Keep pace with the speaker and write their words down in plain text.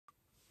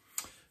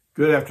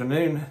Good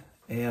afternoon,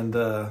 and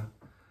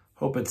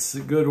hope it's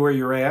good where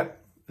you're at.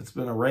 It's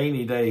been a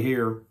rainy day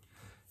here,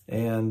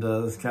 and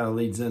this kind of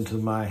leads into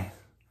my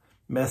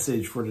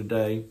message for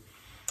today.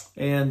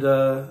 And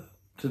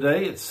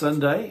today it's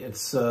Sunday.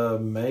 It's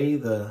May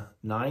the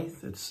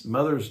 9th. It's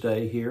Mother's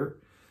Day here.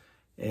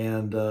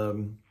 And I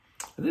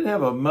didn't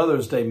have a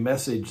Mother's Day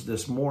message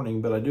this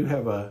morning, but I do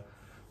have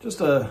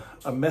just a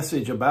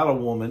message about a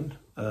woman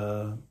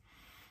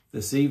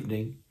this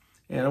evening.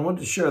 And I wanted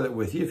to share that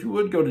with you. If you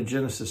would go to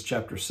Genesis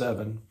chapter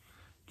 7.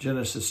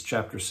 Genesis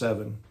chapter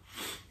 7.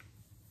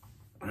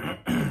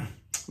 It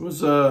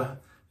was an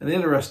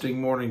interesting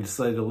morning, to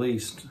say the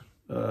least,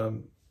 at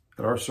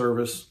our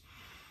service.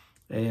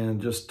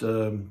 And just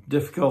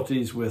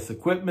difficulties with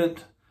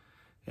equipment.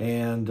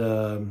 And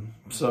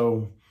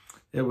so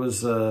it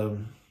was,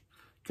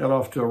 got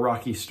off to a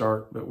rocky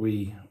start, but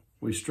we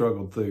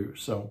struggled through.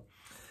 So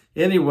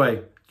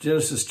anyway,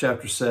 Genesis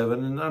chapter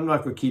 7, and I'm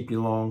not going to keep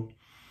you long.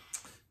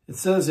 It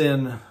says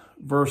in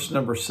verse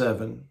number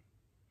 7,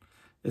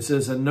 it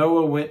says, "And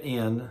Noah went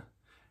in,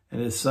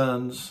 and his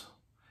sons,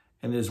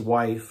 and his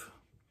wife,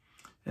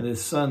 and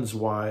his sons'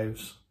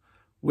 wives,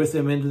 with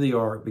him into the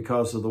ark,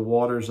 because of the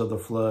waters of the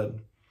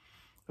flood,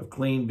 of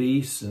clean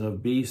beasts, and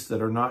of beasts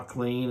that are not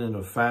clean, and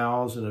of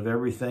fowls, and of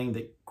everything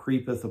that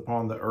creepeth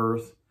upon the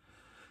earth.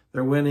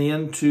 There went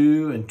in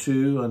two and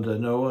two unto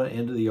Noah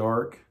into the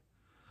ark,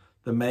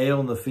 the male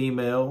and the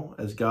female,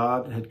 as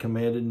God had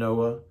commanded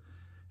Noah.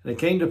 And it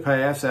came to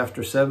pass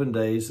after 7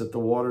 days that the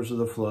waters of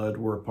the flood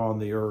were upon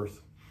the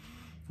earth."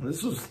 And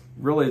this was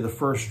really the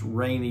first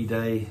rainy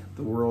day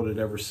the world had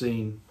ever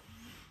seen.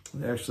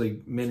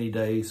 Actually, many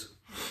days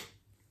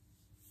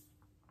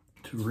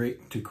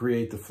to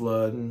create the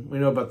flood. And we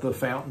know about the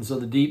fountains of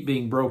the deep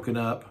being broken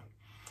up.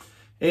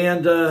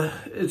 And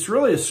it's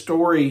really a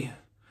story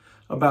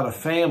about a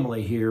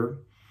family here.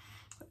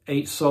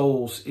 8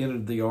 souls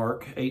entered the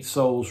ark. 8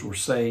 souls were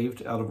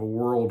saved out of a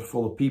world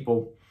full of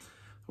people.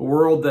 A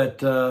world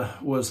that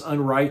was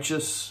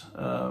unrighteous.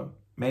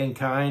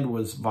 Mankind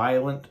was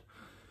violent.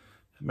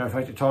 As a matter of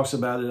fact, it talks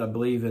about it, I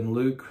believe, in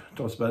Luke. It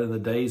talks about it in the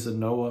days of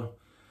Noah.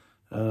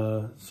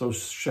 So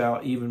shall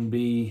even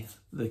be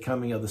the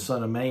coming of the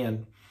Son of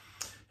Man.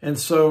 And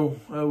so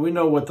we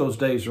know what those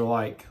days are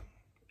like.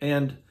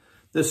 And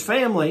this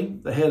family,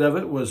 the head of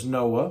it was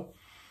Noah.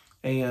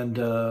 And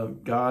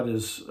God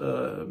has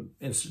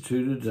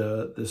instituted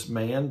this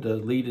man to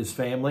lead his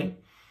family.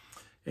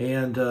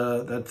 And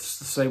that's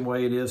the same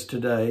way it is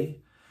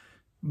today.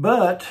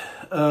 But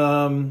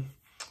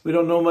we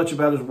don't know much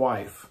about his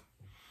wife.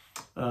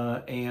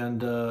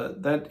 And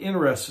that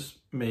interests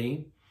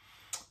me.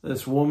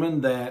 This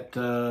woman that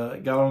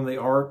got on the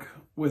ark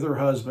with her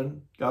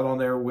husband, got on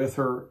there with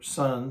her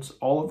sons,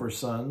 all of her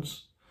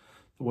sons,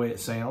 the way it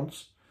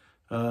sounds,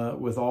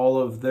 with all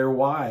of their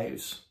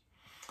wives.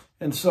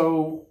 And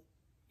so,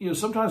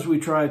 sometimes we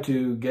try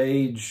to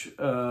gauge,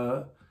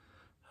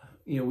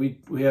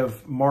 we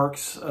have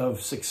marks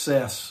of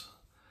success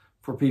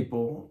for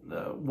people.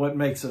 What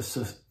makes a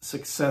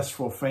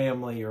successful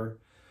family, or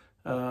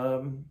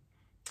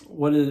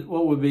what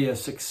would be a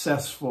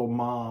successful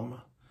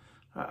mom?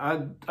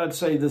 I'd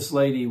say this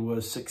lady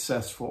was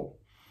successful.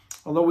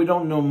 Although we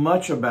don't know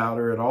much about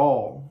her at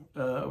all.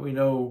 We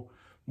know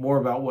more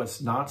about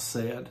what's not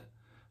said.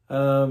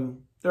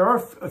 There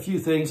are a few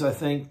things I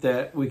think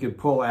that we could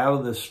pull out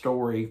of this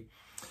story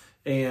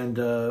and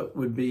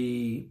would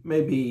be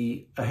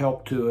maybe a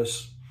help to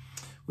us.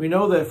 We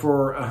know that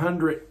for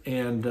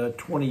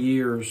 120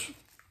 years,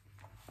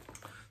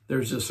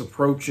 there's this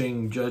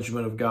approaching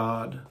judgment of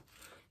God.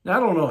 Now, I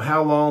don't know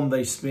how long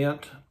they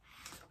spent,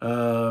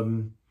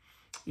 working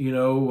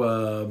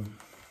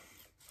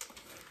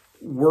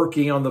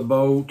on the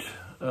boat,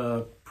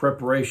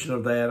 preparation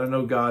of that. I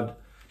know God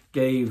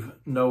gave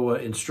Noah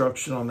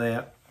instruction on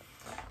that.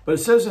 But it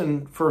says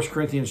in 1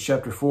 Corinthians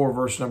chapter 4,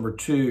 verse number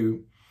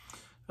 2,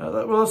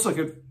 let's look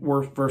at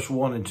verse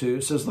 1 and 2.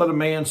 It says, "Let a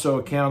man so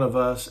account of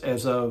us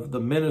as of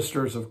the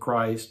ministers of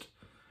Christ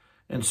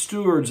and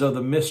stewards of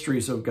the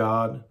mysteries of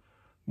God.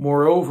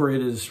 Moreover,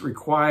 it is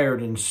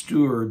required in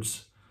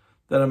stewards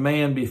that a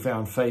man be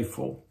found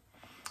faithful."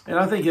 And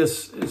I think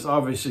it's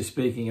obviously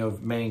speaking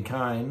of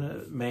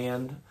mankind,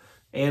 man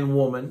and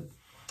woman.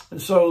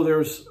 And so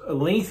there's a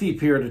lengthy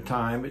period of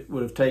time it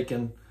would have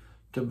taken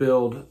to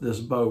build this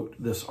boat,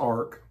 this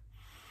ark.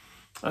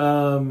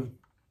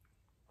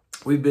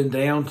 We've been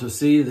down to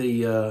see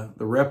the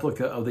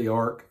replica of the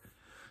ark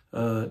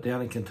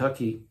down in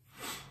Kentucky.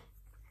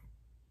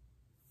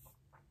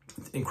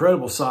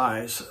 Incredible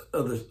size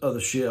of the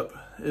ship.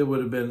 It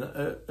would have been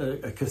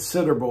a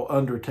considerable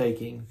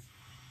undertaking.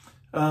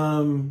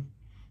 No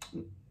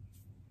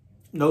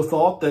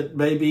thought that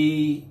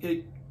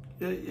maybe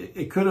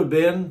it could have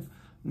been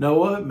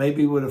Noah.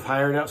 Maybe would have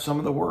hired out some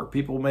of the work.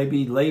 People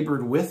maybe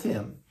labored with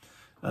him,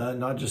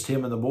 not just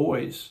him and the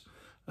boys.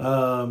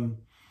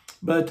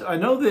 But I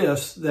know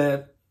this,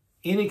 that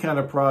any kind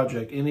of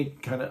project, any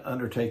kind of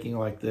undertaking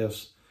like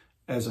this,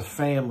 as a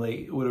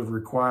family, would have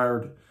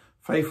required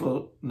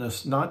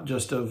faithfulness, not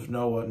just of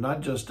Noah, not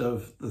just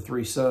of the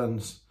 3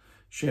 sons.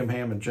 Shem,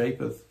 Ham, and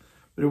Japheth.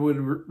 But it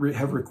would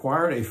have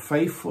required a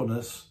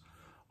faithfulness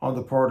on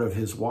the part of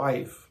his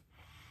wife.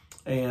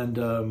 And,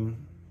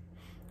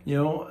 you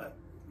know,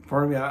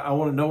 part of me, I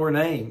want to know her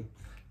name.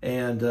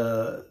 And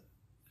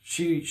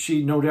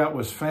she no doubt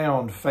was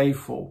found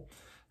faithful.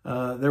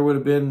 There would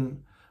have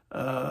been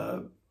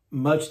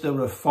much that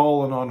would have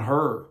fallen on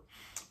her.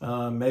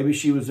 Maybe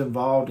she was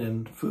involved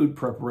in food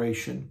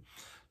preparation.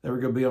 They were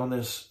going to be on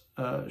this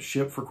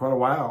ship for quite a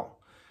while.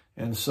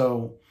 And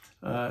so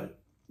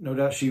no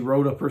doubt she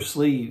rolled up her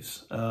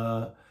sleeves,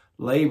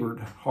 labored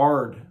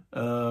hard.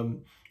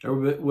 There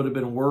would have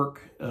been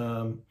work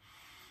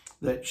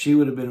that she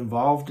would have been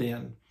involved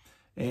in.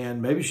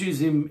 And maybe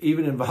she's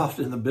even involved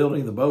in the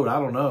building of the boat. I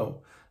don't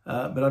know.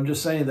 But I'm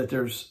just saying that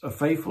there's a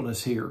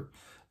faithfulness here,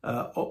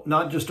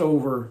 not just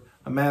over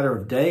a matter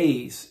of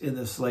days in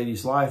this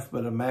lady's life,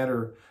 but a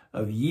matter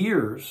of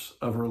years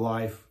of her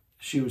life.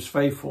 She was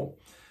faithful.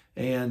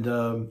 And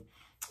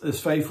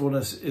this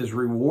faithfulness is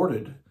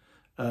rewarded,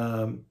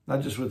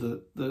 not just with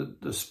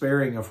the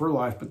sparing of her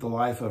life, but the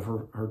life of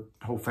her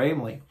whole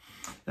family.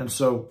 And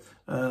so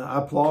I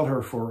applaud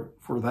her for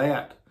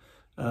that,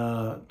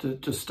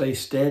 to stay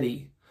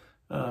steady.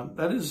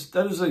 That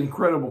is an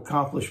incredible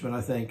accomplishment,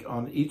 I think,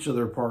 on each of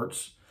their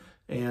parts.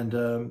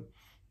 And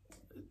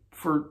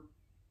for,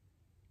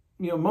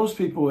 you know, most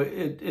people,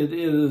 it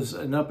is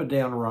an up and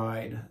down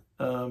ride.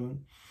 And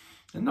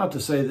not to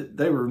say that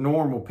they were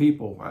normal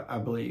people, I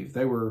believe.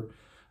 They were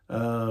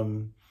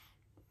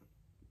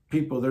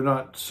people, they're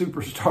not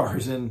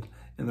superstars in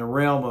the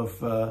realm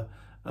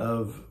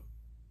of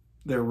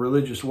their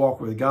religious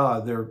walk with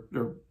God. They're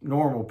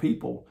normal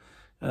people.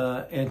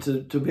 And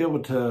to be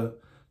able to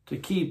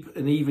keep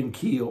an even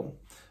keel,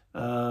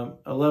 a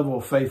level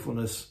of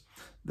faithfulness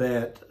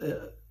that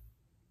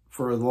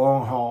for the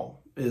long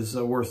haul is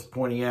worth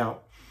pointing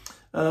out.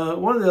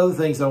 One of the other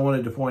things I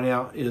wanted to point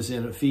out is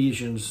in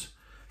Ephesians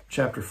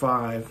chapter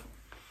 5,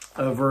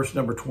 verse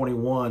number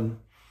 21.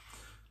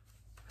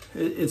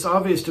 It's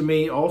obvious to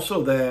me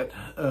also that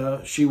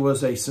she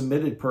was a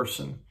submitted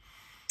person.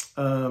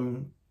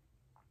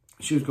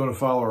 She was going to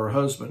follow her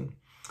husband.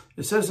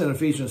 It says in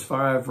Ephesians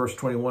 5, verse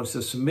 21, it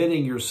says,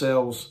 submitting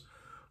yourselves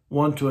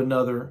one to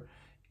another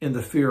in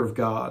the fear of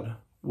God.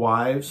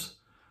 Wives,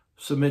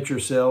 submit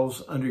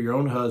yourselves under your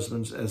own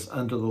husbands as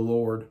unto the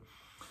Lord.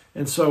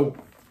 And so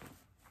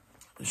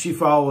she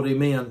followed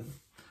him in.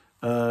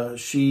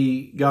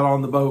 She got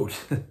on the boat.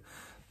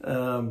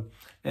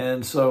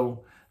 And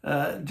so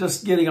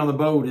just getting on the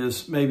boat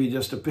is maybe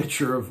just a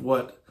picture of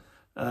what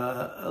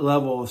a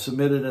level of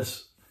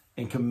submittedness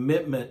and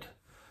commitment.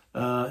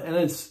 And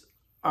it's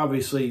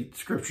obviously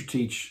Scripture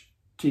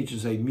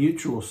teaches a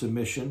mutual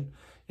submission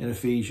in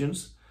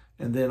Ephesians,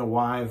 and then a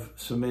wife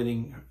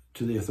submitting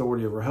to the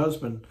authority of her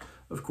husband,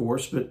 of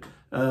course. But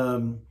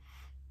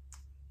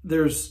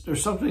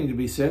there's something to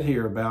be said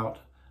here about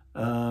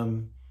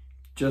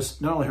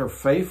just not only her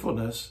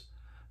faithfulness,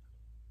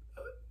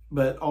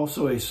 but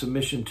also a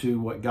submission to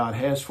what God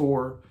has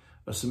for her,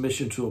 a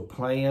submission to a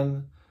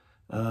plan.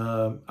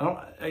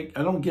 I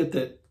don't get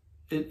that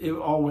it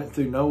all went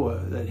through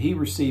Noah, that he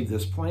received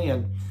this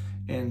plan,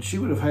 and she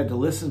would have had to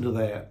listen to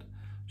that.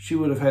 She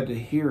would have had to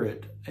hear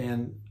it,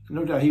 and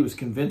no doubt he was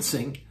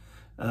convincing,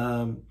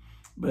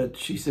 but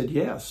she said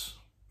yes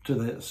to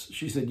this.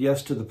 She said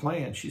yes to the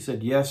plan. She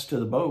said yes to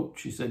the boat.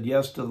 She said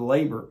yes to the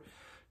labor.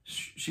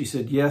 She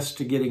said yes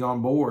to getting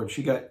on board.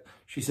 She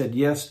said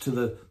yes to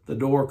the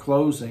door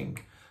closing.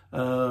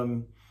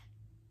 And,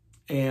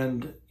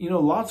 you know,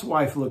 Lot's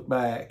wife looked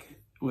back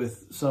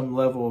with some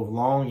level of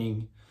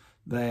longing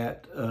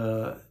that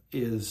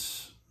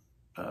is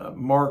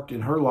marked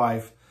in her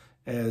life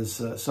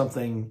as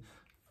something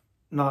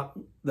not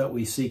that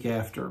we seek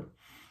after.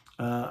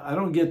 I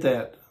don't get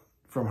that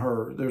from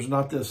her. There's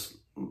not this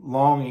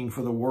longing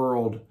for the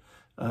world.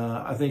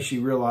 I think she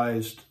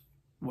realized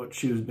what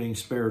she was being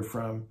spared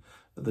from,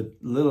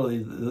 literally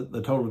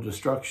the total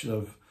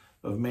destruction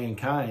of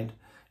mankind.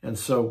 And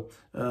so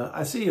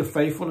I see a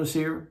faithfulness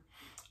here.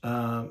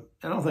 I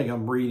don't think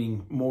I'm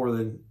reading more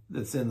than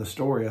that's in the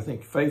story. I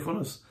think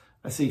faithfulness,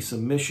 I see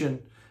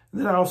submission. And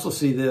then I also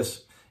see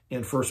this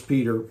in 1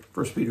 Peter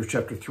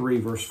chapter 3,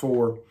 verse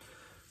 4.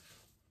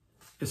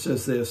 It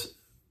says this.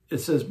 It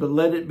says, but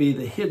let it be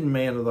the hidden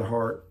man of the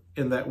heart,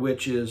 in that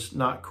which is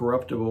not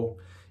corruptible,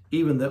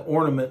 even the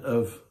ornament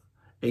of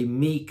a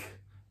meek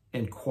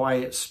and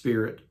quiet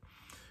spirit,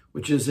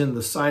 which is in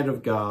the sight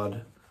of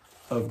God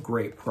of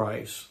great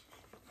price.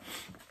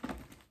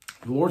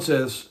 The Lord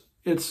says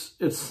it's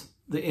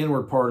the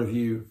inward part of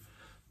you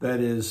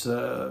that is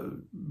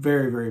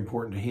very, very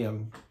important to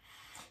him.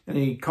 And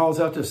he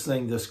calls out this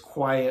thing, this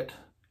quiet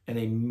and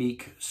a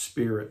meek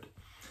spirit.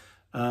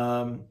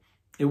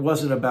 It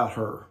wasn't about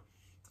her.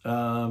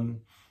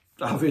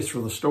 Obvious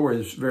from the story,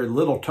 there's very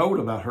little told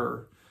about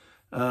her.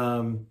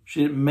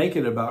 She didn't make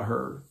it about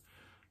her.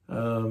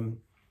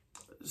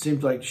 It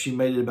seems like she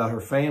made it about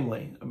her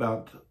family,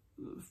 about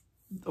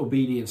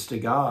obedience to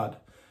God.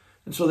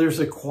 And so there's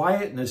a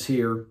quietness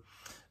here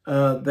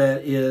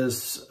that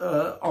is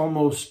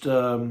almost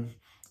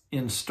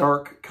in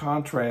stark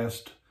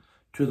contrast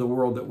to the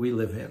world that we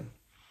live in.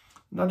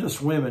 Not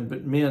just women,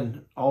 but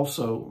men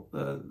also.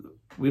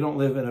 We don't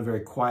live in a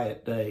very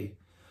quiet day.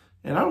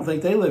 And I don't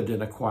think they lived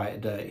in a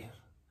quiet day.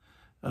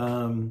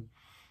 No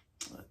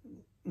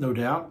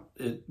doubt,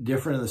 it's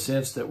different in the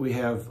sense that we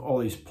have all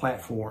these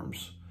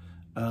platforms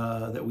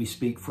that we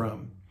speak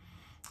from.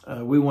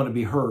 We want to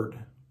be heard.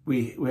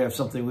 We have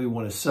something we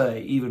want to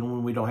say. Even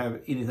when we don't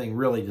have anything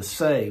really to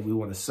say, we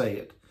want to say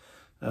it.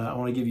 I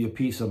want to give you a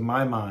piece of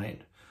my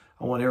mind.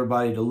 I want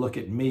everybody to look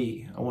at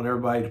me. I want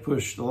everybody to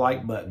push the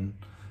like button.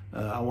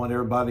 I want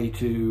everybody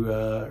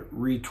to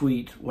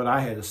retweet what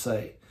I had to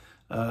say.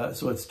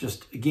 So it's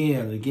just,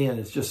 again,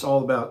 it's just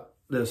all about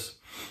this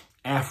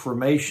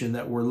affirmation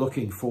that we're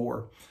looking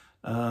for.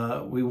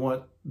 We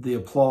want the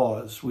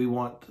applause. We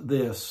want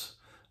this.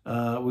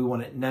 We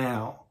want it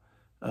now.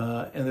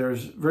 And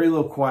there's very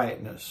little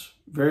quietness,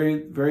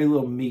 very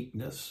little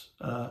meekness,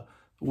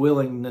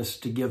 willingness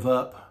to give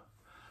up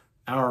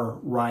our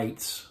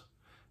rights.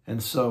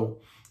 And so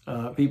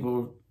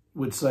people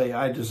would say,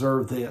 I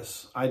deserve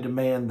this. I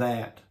demand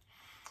that.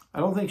 I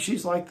don't think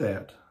she's like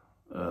that.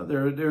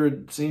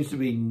 There seems to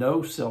be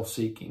no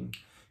self-seeking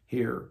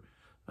here.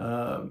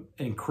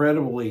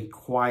 Incredibly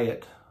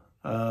quiet,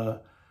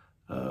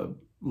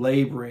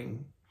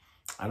 laboring.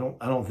 I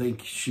don't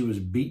think she was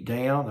beat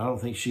down. I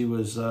don't think she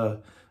was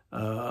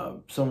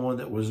someone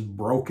that was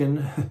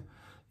broken.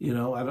 You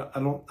know,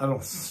 I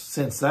don't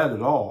sense that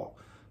at all.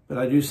 But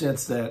I do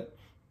sense that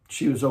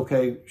she was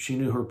okay. She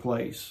knew her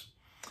place,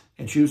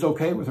 and she was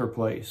okay with her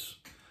place.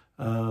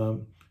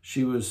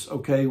 She was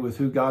okay with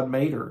who God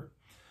made her.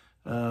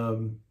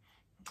 And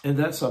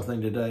that's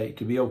something today,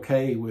 to be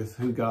okay with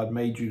who God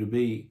made you to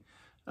be.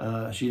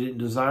 She didn't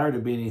desire to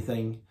be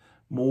anything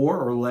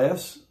more or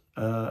less.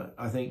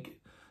 I think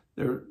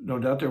no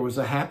doubt there was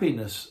a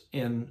happiness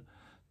in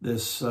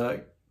this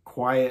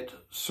quiet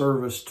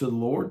service to the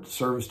Lord,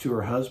 service to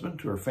her husband,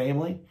 to her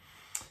family.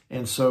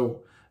 And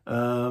so,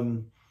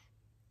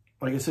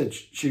 like I said,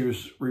 she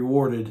was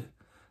rewarded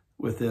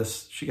with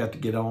this. She got to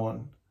get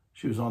on.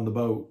 She was on the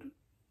boat.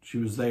 She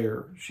was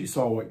there. She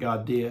saw what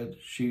God did.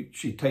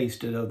 She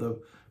tasted of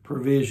the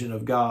provision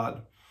of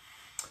God.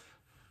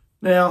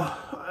 Now,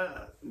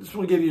 I just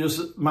want to give you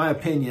just my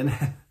opinion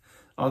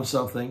on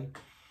something.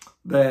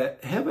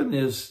 That heaven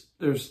is,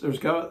 there's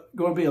going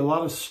to be a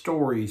lot of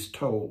stories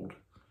told.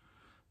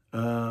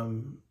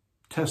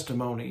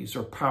 Testimonies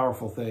are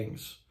powerful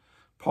things.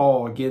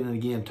 Paul again and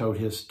again told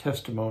his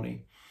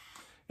testimony.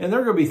 And there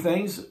are going to be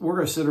things, we're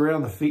going to sit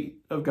around the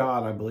feet of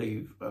God, I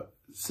believe.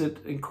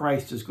 And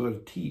Christ is going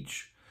to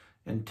teach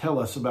and tell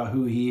us about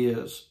who he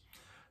is.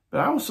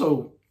 But I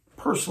also,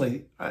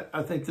 personally,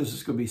 I think this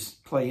is going to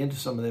play into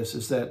some of this,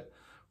 is that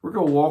we're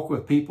going to walk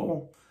with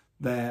people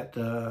that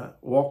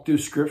walk through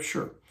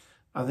Scripture.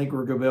 I think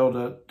we're going to be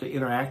able to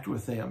interact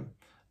with them.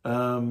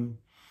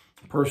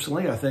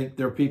 Personally, I think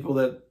there are people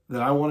that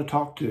I want to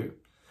talk to,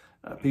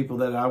 people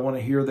that I want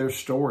to hear their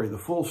story, the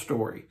full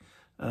story.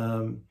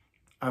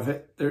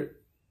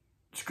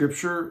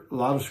 Scripture, a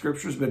lot of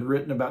Scripture has been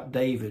written about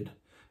David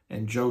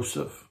and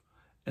Joseph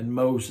and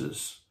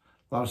Moses.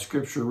 A lot of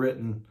Scripture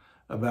written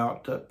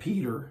about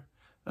Peter,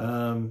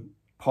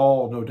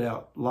 Paul, no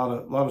doubt. A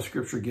lot of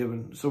Scripture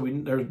given. So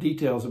there are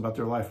details about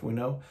their life we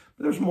know,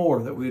 but there's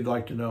more that we'd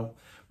like to know.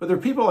 But there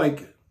are people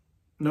like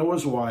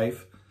Noah's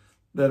wife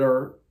that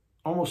are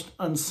almost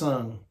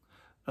unsung.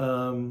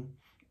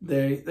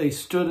 They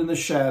stood in the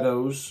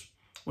shadows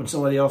when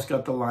somebody else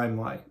got the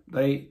limelight.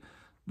 They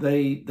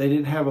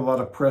didn't have a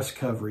lot of press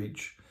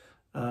coverage.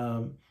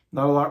 Not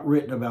a lot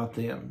written about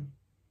them.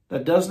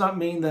 That does not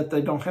mean that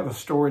they don't have a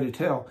story to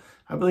tell.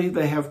 I believe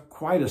they have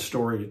quite a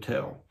story to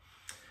tell.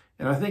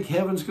 And I think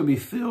heaven's going to be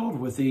filled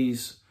with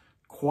these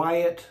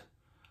quiet,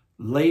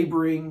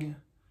 laboring,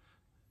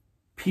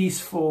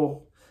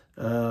 peaceful,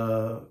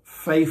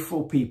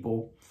 faithful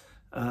people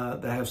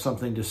that have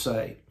something to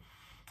say.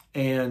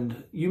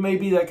 And you may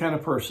be that kind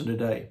of person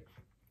today.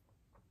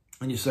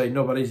 And you say,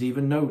 nobody's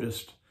even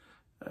noticed.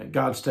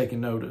 God's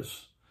taken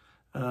notice.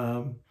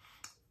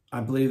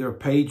 I believe there are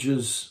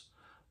pages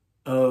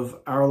of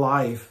our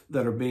life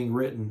that are being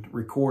written,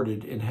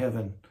 recorded in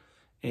heaven,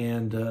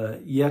 and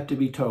yet to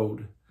be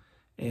told.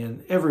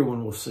 And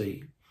everyone will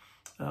see.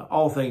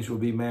 All things will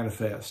be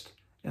manifest.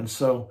 And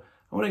so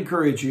I want to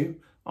encourage you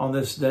on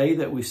this day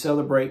that we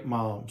celebrate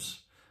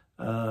moms.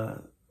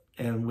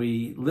 And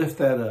we lift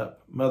that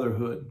up,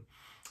 motherhood.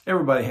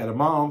 Everybody had a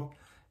mom.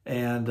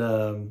 And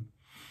a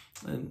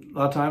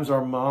lot of times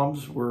our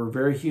moms were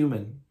very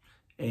human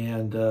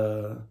and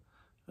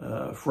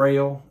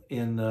frail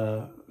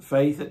in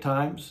faith at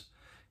times.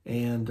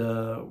 And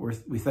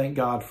we thank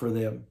God for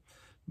them.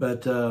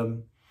 But,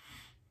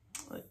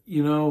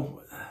 you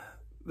know,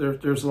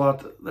 there's a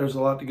lot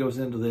that goes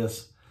into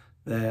this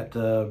that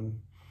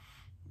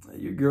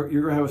you're going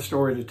to have a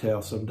story to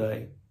tell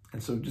someday.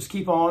 And so just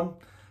keep on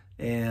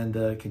and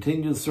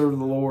continue to serve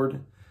the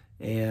Lord.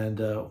 And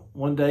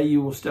one day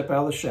you will step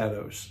out of the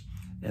shadows,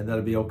 and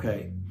that'll be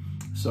okay.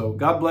 So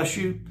God bless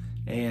you,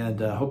 and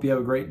hope you have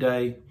a great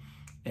day,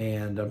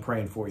 and I'm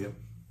praying for you.